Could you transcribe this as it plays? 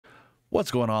What's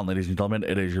going on, ladies and gentlemen?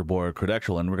 It is your boy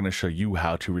𝗵𝗁𝗀𝗀, and we're going to show you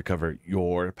how to recover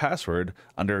your password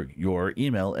under your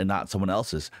email and not someone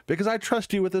else's, because I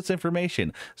trust you with this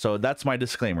information. So that's my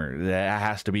disclaimer. That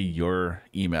has to be your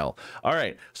email. All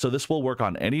right, so this will work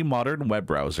on any modern web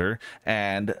browser,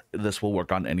 and this will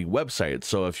work on any website.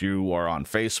 So if you are on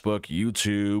Facebook,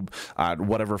 YouTube,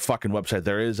 whatever fucking website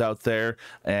there is out there,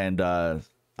 and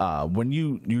when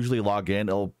you usually log in,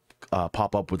 it'll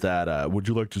pop up with that would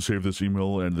you like to save this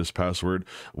email and this password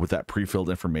with that pre-filled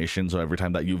information. So every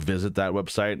time that you visit that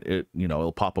website,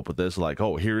 it'll pop up with this, like,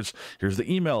 oh, here's the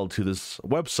email to this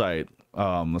website.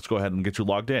 Let's go ahead and get you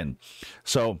logged in.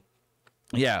 So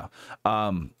yeah,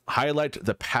 highlight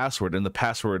the password in the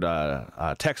password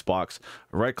text box,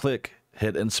 right click,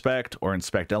 hit inspect or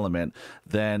inspect element.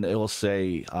 Then it will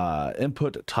say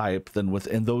input type. Then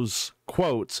within those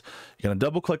quotes, you're going to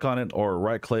double click on it or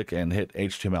right click and hit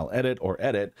HTML edit or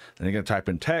edit. Then you're going to type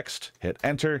in text, hit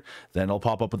enter. Then it'll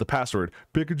pop up with the password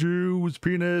𝗵𝗵𝗁𝗀𝗃𝗃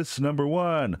penis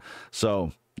 #1.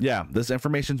 So yeah, this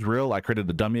information's real. I created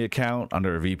a dummy account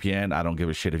under a VPN. I don't give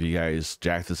a shit if you guys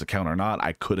jack this account or not.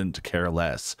 I couldn't care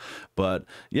less. But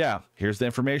yeah, here's the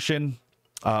information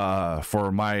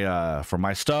for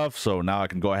my stuff. So now I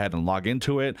can go ahead and log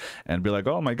into it and be like,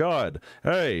 oh my god,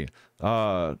 hey,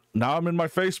 now I'm in my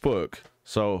Facebook.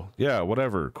 So yeah,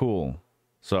 whatever, cool.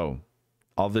 So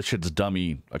all this shit's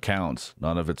dummy accounts,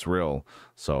 none of it's real.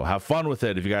 So have fun with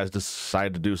it if you guys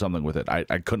decide to do something with it. I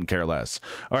couldn't care less.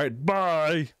 All right,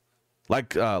 bye.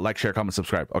 Like, share, comment,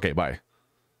 subscribe. Okay, bye.